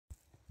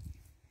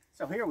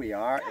So here we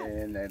are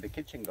in the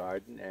kitchen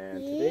garden, and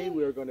today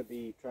we're going to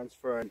be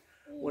transferring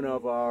one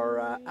of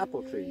our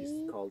apple trees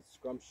called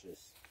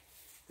Scrumptious.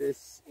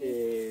 This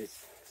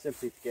is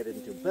simply to get it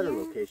into a better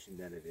location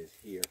than it is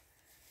here.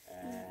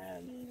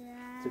 And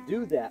to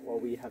do that,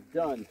 what we have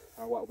done,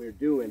 or what we're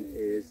doing,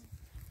 is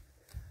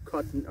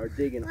cutting or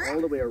digging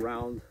all the way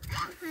around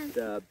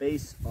the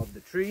base of the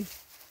tree,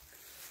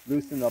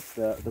 loosen up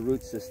the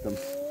root system.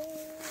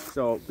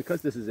 So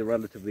because this is a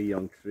relatively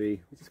young tree,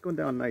 we're just going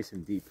down nice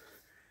and deep.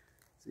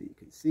 So you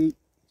can see,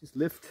 just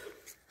lift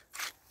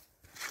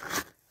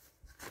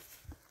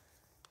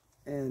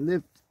and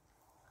lift,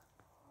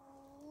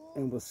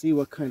 and we'll see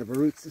what kind of a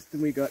root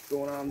system we got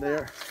going on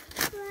there.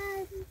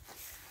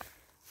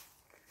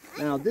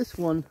 Now this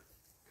one,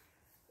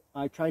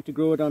 I tried to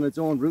grow it on its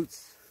own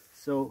roots,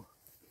 so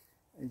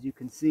as you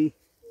can see,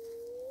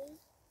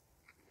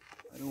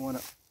 I don't want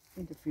to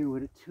interfere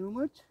with it too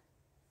much.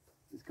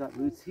 It's got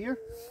roots here.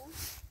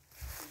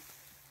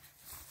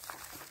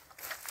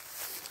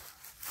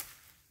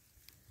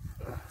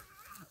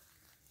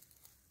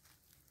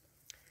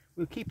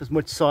 We'll keep as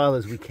much soil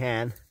as we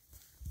can.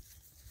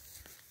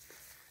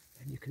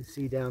 And you can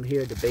see down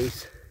here at the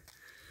base,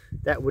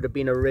 that would have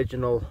been the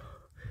original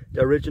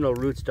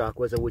rootstock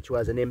which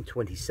was an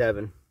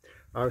M27.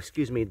 Or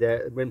excuse me,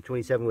 the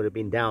M27 would have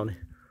been down,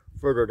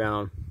 further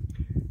down.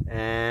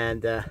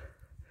 And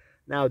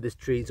now this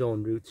tree's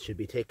own roots should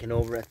be taken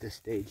over at this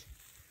stage.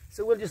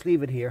 So we'll just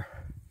leave it here.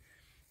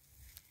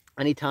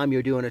 Anytime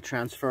you're doing a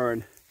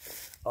transferring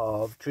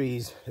of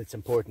trees, it's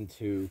important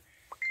to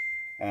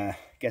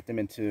get them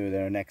into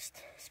their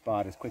next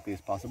spot as quickly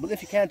as possible.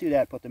 If you can't do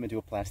that, put them into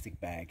a plastic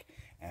bag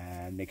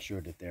and make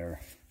sure that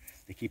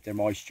they keep their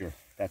moisture.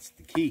 That's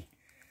the key,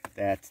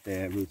 that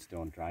the roots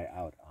don't dry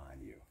out on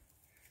you.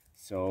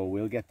 So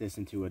we'll get this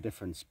into a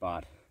different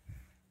spot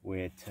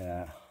with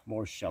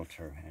more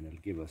shelter, and it'll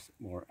give us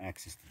more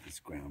access to this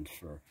ground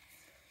for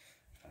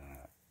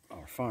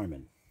our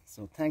farming.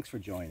 So thanks for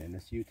joining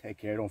us. You take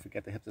care. Don't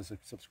forget to hit the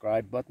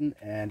subscribe button,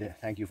 and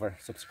thank you for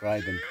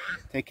subscribing.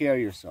 Take care of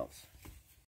yourselves.